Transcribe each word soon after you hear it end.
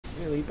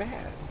really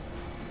bad.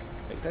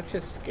 Like, that's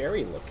just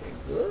scary looking.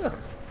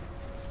 Ugh.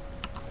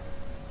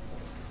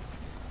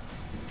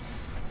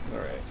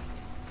 Alright.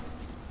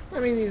 I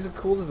mean, he's a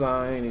cool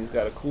design, he's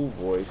got a cool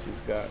voice, he's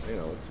got, you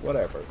know, it's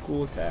whatever,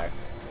 cool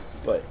attacks.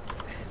 But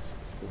his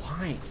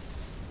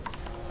lines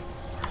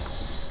are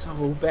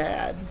so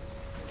bad.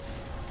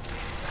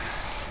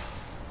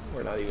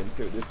 We're not even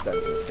through. This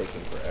dungeon is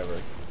taking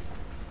forever.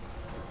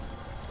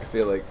 I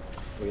feel like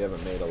we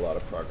haven't made a lot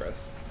of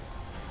progress.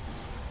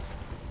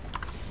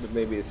 But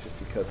maybe it's just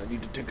because I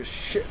need to take a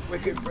shit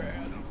wicked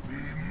bad.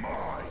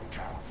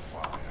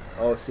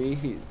 Oh,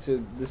 see? So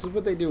this is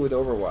what they do with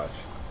Overwatch.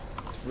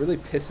 It really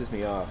pisses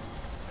me off.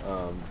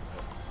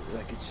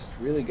 Like, it just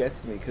really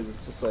gets to me because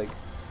it's just like,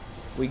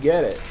 we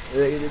get it.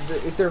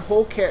 If their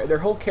whole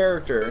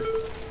character,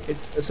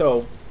 it's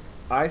so.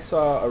 I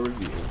saw a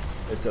review.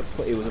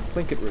 It was a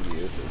Plinkett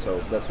review. So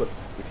that's what,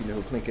 if you know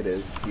who Plinkett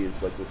is, he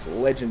is like this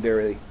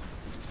legendary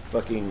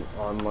fucking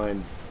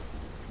online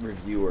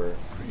reviewer.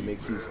 He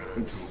makes these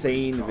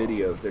insane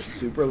videos. They're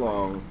super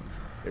long,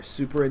 they're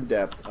super in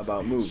depth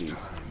about movies.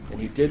 And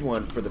he did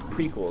one for the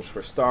prequels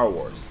for Star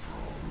Wars.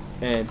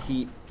 And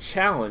he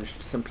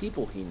challenged some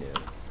people he knew.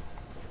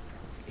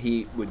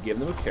 He would give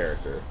them a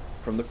character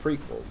from the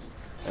prequels,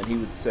 and he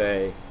would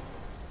say,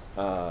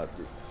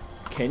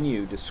 can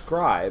you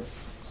describe,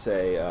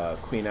 say,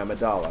 Queen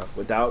Amidala,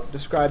 without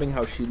describing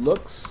how she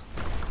looks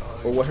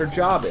or what her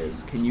job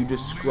is? Can you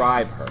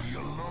describe her?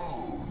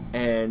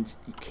 And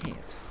you can't.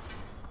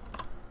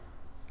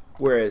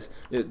 Whereas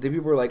the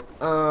people were like,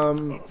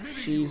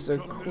 she's a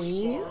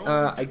queen?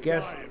 I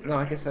guess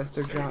that's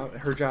their job,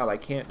 her job. I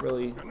can't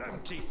really.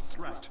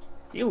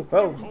 You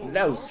hold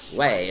no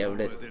sway of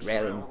this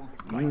realm,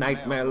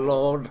 Nightmare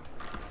Lord.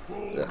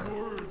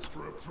 Words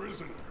for a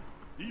prisoner.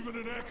 Even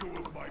an echo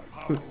of my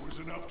power is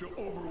enough to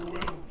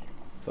overwhelm you.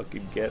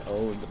 Fucking get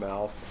owned,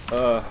 mouth.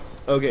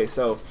 Okay,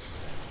 so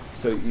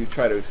you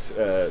try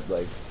to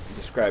like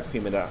describe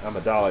Queen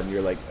Amidala, and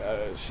you're like,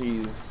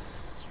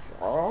 she's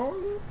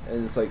strong,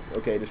 and it's like,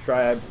 okay,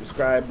 describe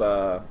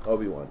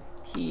Obi-Wan.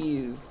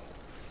 He's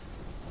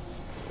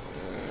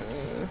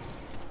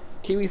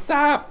Kiwi,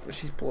 stop!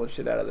 She's pulling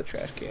shit out of the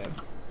trash can.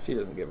 She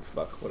doesn't give a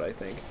fuck what I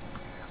think.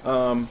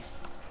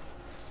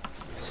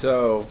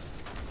 So,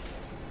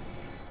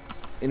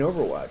 in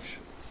Overwatch,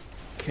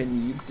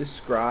 can you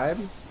describe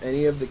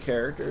any of the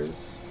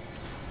characters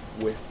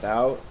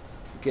without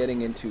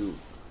getting into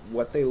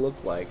what they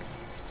look like,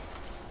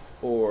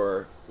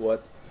 or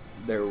what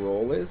their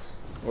role is,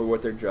 or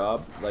what their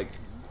job, like,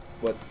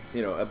 what,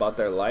 you know, about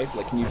their life?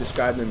 Like, can you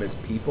describe them as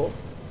people?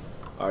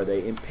 Are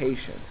they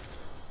impatient?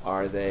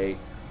 Are they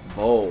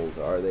bold?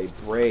 Are they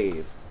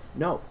brave?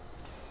 No.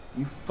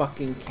 You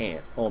fucking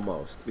can't,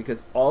 almost,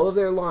 because all of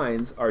their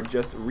lines are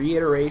just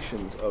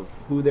reiterations of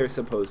who they're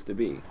supposed to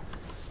be.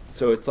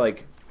 So it's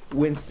like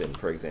Winston,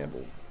 for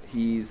example.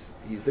 He's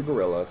the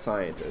gorilla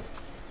scientist,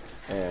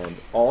 and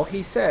all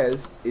he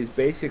says is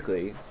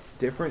basically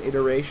different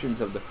iterations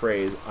of the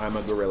phrase, I'm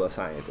a gorilla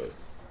scientist.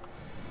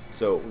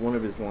 So one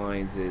of his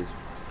lines is,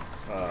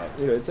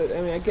 you know,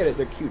 I mean, I get it,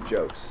 they're cute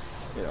jokes.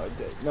 You know,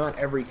 not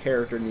every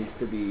character needs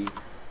to be,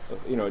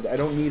 you know, I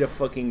don't need a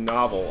fucking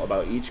novel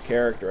about each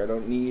character. I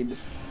don't need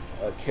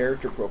a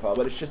character profile,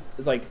 but it's just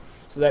like,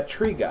 so that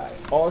tree guy,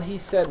 all he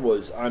said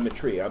was, I'm a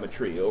tree,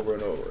 over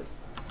and over.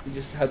 He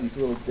just had these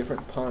little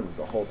different puns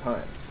the whole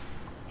time.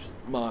 Just,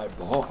 my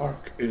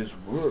bark is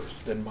worse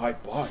than my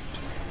bite.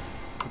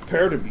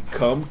 Prepare to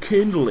become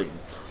kindling.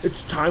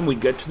 It's time we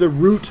get to the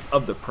root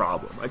of the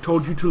problem. I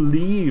told you to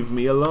leave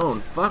me alone.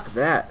 Fuck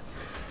that.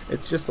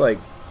 It's just like,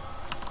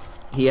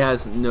 he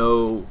has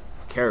no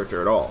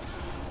character at all.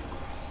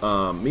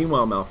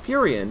 Meanwhile,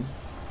 Malfurion,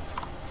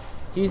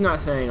 he's not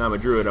saying I'm a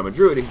druid,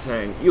 he's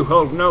saying you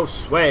hold no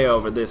sway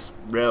over this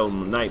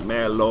realm,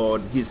 Nightmare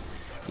Lord. He's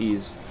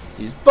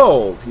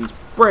bold, he's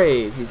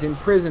brave, he's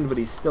imprisoned, but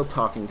he's still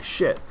talking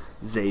shit.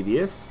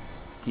 Xavius,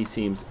 he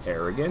seems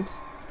arrogant,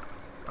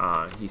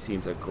 he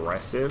seems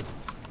aggressive,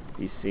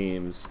 he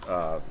seems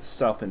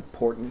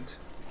self-important,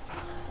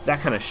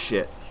 that kind of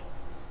shit.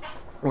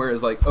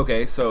 Whereas, like,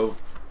 okay, so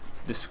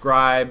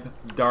describe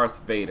Darth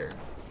Vader.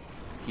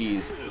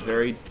 He's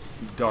very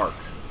dark.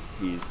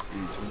 He's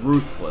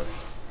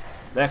ruthless.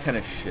 That kind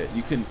of shit.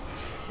 You can,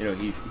 you know,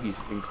 he's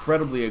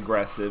incredibly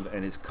aggressive,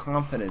 and his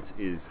confidence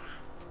is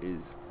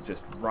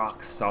just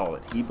rock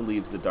solid. He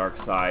believes the dark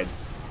side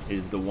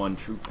is the one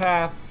true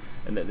path,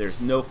 and that there's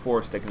no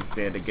force that can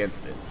stand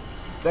against it.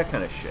 That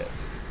kind of shit.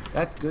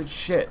 That's good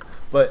shit.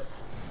 But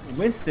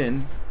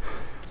Winston,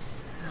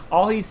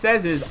 all he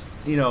says is,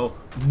 you know,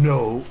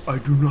 no, I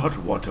do not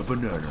want a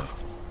banana.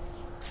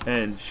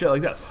 And shit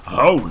like that.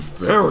 How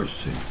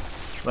embarrassing.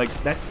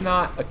 Like, that's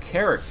not a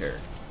character.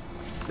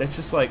 That's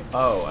just like,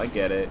 oh, I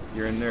get it.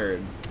 You're a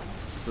nerd.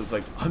 So it's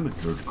like, I'm a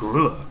nerd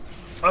gorilla.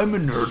 I'm a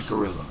nerd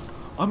gorilla.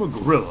 I'm a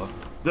gorilla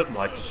that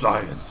likes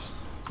science.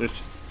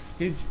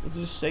 He'd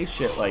just say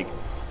shit like,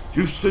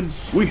 Houston,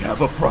 we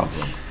have a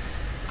problem.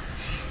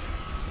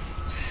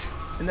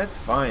 And that's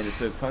fine.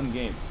 It's a fun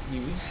game.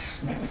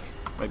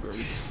 My bird.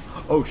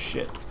 Oh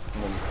shit.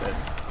 I'm almost dead.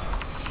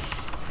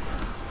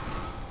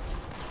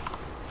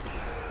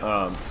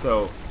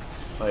 So,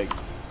 like,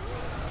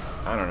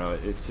 I don't know.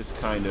 It's just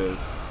kind of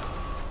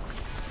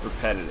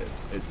repetitive.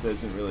 It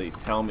doesn't really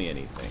tell me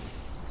anything.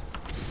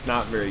 It's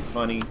not very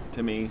funny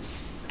to me.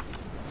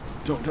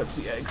 Don't touch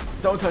the eggs.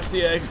 Don't touch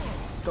the eggs.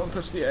 Don't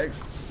touch the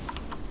eggs.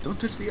 Don't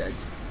touch the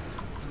eggs.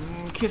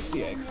 Kiss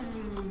the eggs.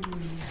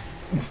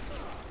 Kiss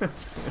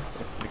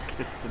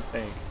the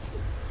tank.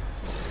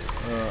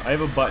 I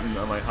have a button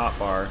on my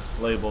hotbar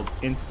labeled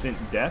Instant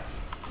Death.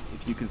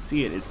 If you can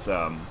see it, it's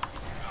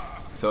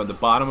so at the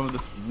bottom of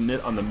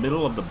the on the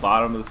middle of the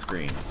bottom of the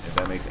screen, if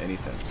that makes any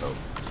sense. So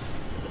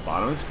at the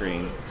bottom of the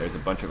screen, there's a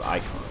bunch of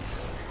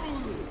icons.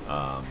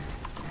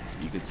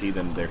 You can see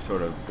them; they're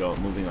sort of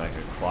moving like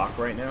a clock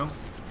right now.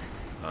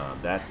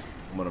 That's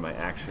one of my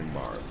action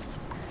bars.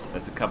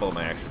 That's a couple of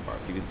my action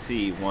bars. You can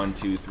see 1,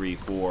 2, 3,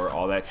 4,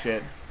 all that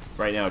shit.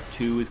 Right now,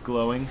 2 is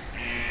glowing.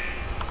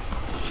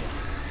 Shit.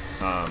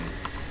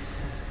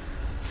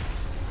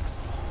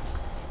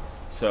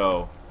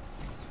 So.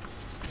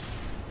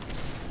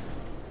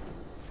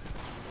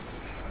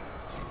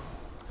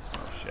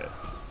 Oh shit.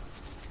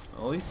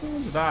 Well, at least no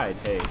one's died.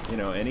 Hey, you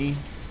know, any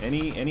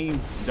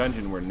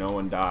dungeon where no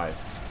one dies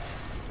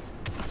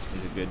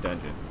is a good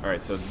dungeon.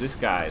 Alright, so this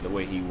guy, the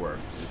way he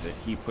works is that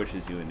he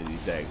pushes you into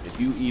these eggs. If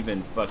you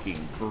even fucking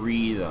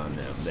breathe on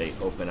them, they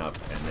open up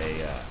and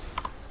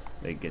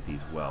they get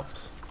these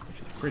whelps, which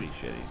is pretty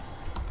shitty.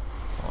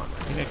 Hold on, I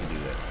think I can do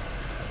this.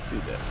 Let's do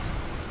this.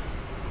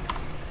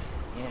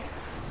 Yeah,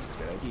 that's a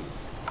good idea.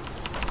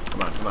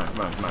 Come on, come on,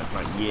 come on, come on, come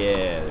on.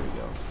 Yeah, there we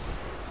go.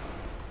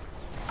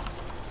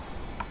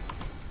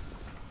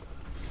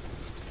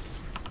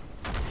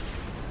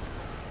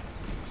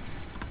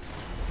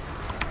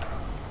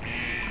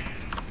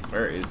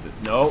 Where is the...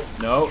 No,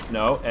 no,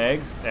 no.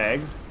 Eggs,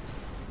 eggs.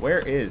 Where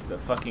is the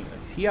fucking...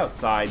 Is he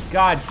outside?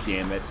 God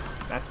damn it.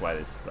 That's why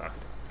this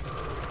sucked.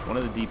 One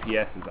of the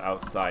DPS is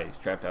outside. He's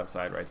trapped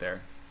outside right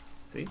there.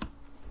 See?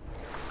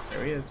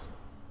 There he is.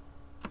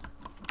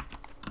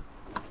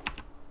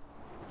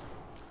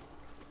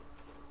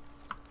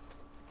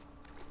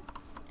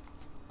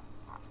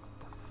 What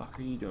the fuck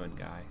are you doing,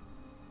 guy?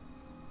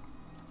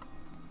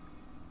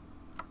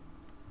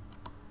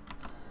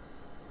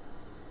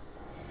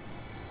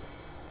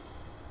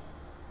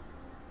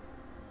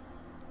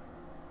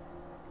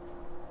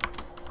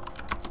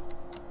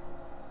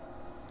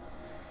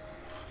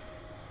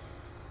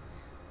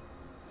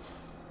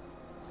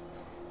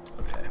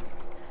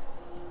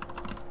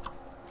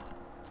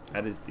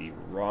 That is the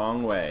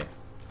wrong way.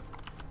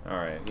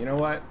 Alright, you know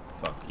what?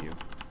 Fuck you.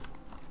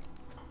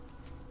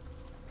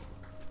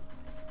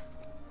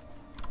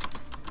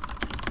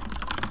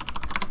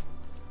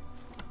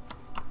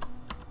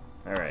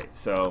 Alright,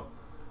 so...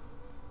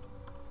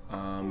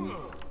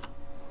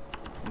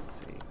 let's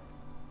see.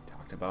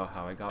 Talked about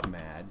how I got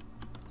mad.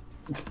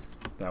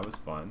 That was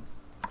fun.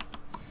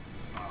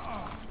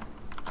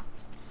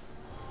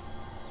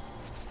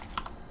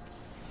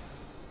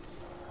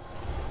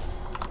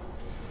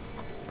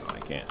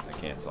 I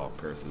can't solve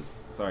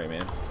curses. Sorry,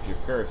 man. You're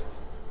cursed.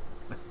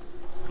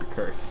 You're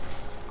cursed.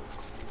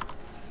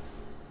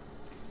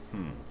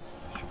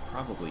 I should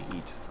probably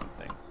eat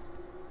something.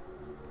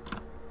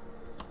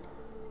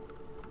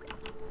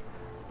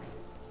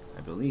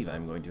 I believe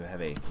I'm going to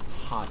have a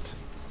hot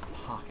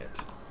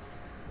pocket.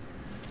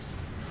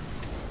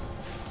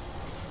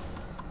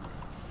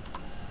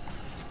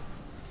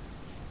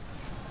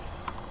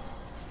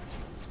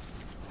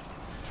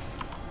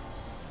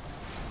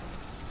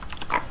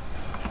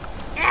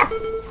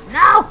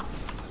 No!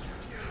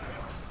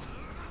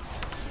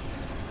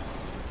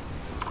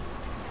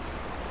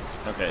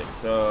 Okay,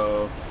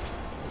 so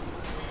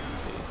let's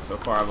see. So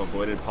far I've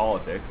avoided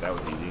politics. That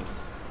was easy.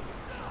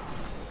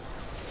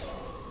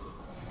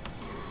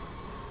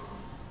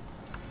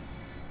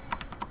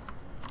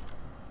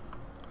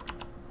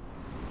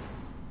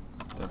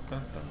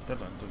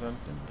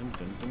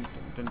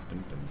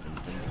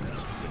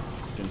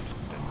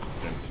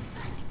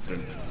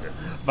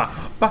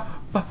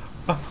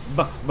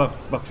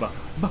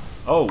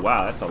 Oh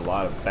wow, that's a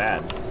lot of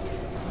bad.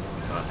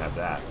 Not have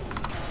that.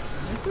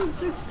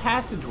 This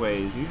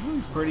passageway is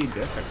usually pretty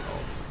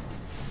difficult.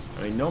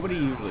 I mean, nobody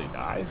usually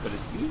dies, but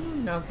it's usually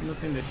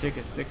nothing to shake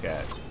a stick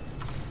at.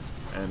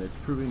 And it's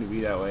proving to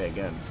be that way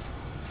again.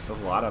 Just a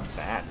lot of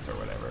bats or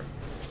whatever.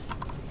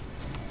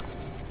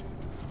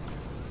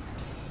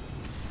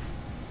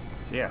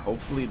 So yeah,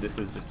 hopefully this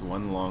is just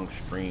one long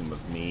stream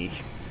of me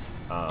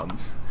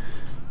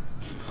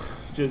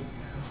just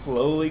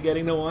slowly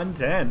getting to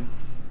 110.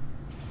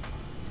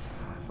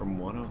 From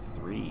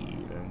 103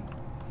 even.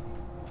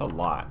 It's a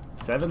lot.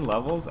 7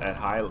 levels at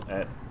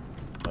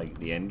like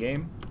the end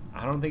game.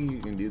 I don't think you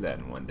can do that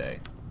in one day.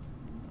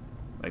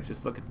 Like,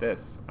 just look at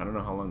this. I don't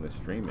know how long the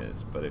stream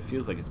is, but it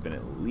feels like it's been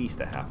at least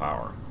a half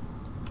hour.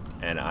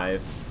 And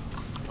I've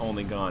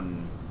only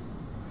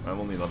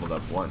leveled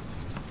up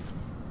once.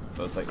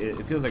 So it's like,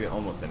 it feels like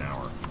almost an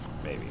hour,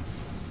 maybe.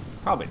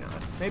 Probably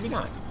not. Maybe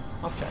not.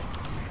 I'll check.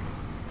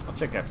 I'll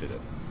check after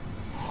this.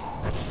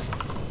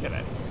 Get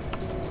out of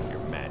here. Your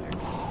magic.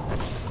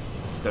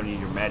 Don't need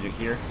your magic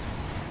here.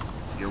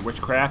 Your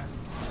witchcraft,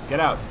 get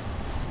out.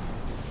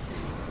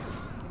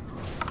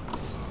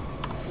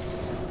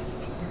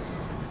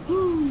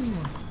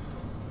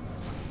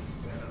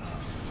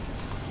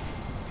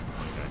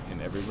 Can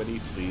everybody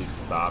please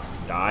stop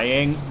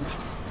dying?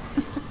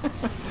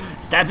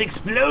 Stop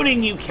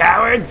exploding, you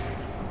cowards!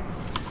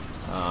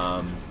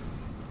 Wow.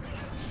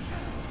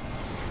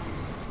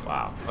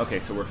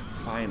 Okay, so we're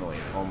finally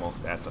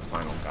almost at the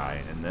final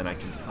guy, and then I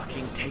can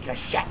fucking take a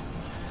shit.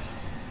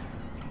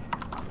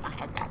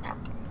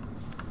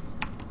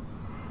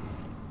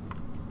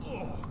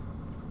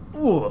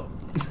 Ooh.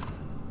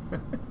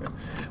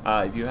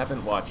 If you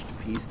haven't watched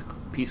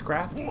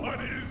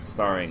Peacecraft,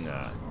 starring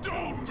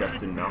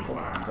Justin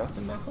McElroy?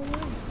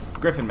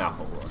 Griffin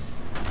McElroy.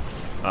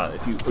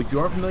 If you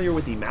aren't familiar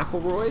with the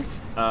McElroys,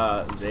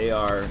 they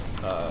are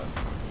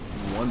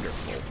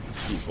wonderful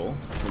people,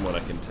 from what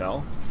I can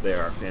tell. They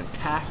are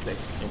fantastic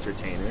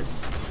entertainers.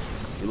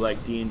 If you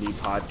like D&D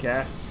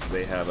podcasts,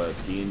 they have a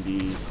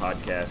D&D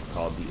podcast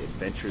called The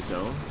Adventure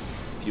Zone.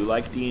 If you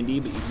like D&D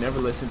but you've never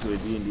listened to a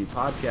D&D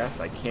podcast,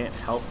 I can't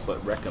help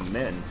but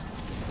recommend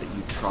that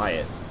you try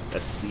it.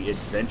 That's The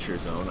Adventure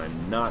Zone.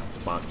 I'm not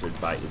sponsored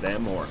by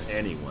them or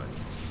anyone.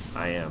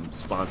 I am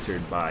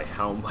sponsored by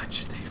how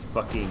much they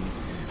fucking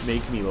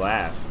make me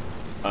laugh.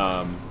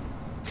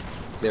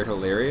 They're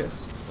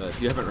hilarious.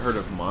 If you haven't heard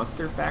of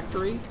Monster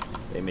Factory,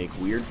 they make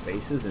weird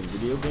faces in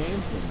video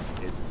games,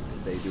 and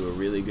they do a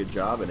really good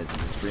job, and it's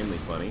extremely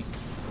funny.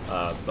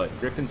 But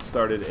Griffin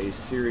started a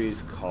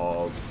series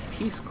called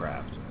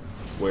Peacecraft,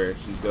 where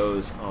he's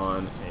gone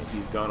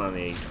on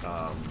a,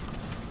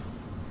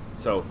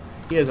 so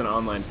he has an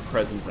online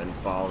presence and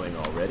following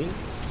already,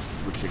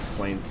 which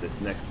explains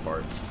this next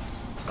part,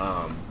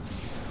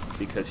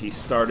 because he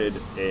started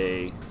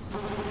a,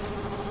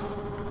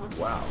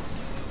 wow,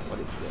 what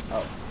is this?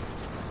 Oh,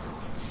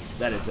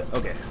 that is it.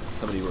 Okay,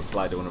 somebody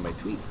replied to one of my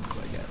tweets,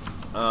 I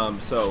guess.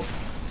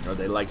 Or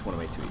they liked one of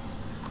my tweets.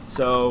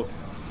 So,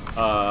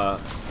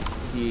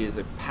 he is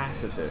a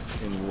pacifist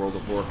in World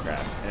of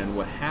Warcraft, and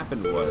what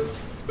happened was,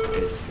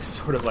 is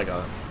sort of like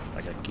a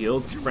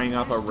guild sprang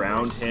up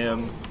around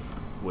him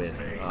with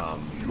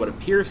what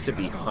appears to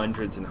be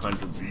hundreds and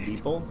hundreds of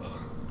people.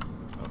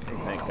 Okay,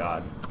 thank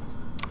God.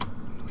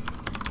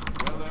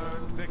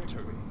 Well-earned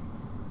victory.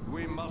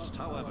 We must,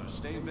 however,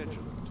 stay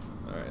vigilant.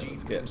 Alright,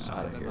 let's get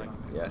out of here.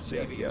 Yes,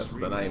 yes, yes.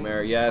 The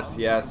nightmare. Yes,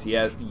 yes,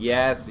 yes,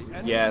 yes,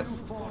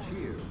 yes.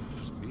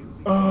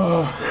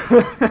 Oh.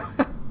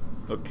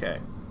 Okay.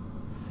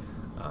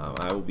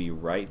 I will be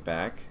right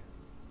back.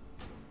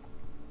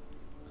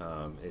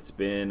 It's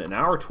been an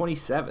hour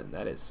 27.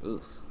 That is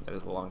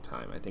a long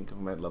time. I think I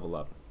might level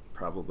up.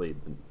 Probably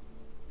the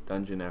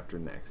dungeon after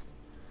next.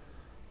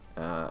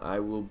 I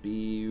will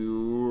be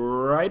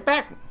right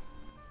back.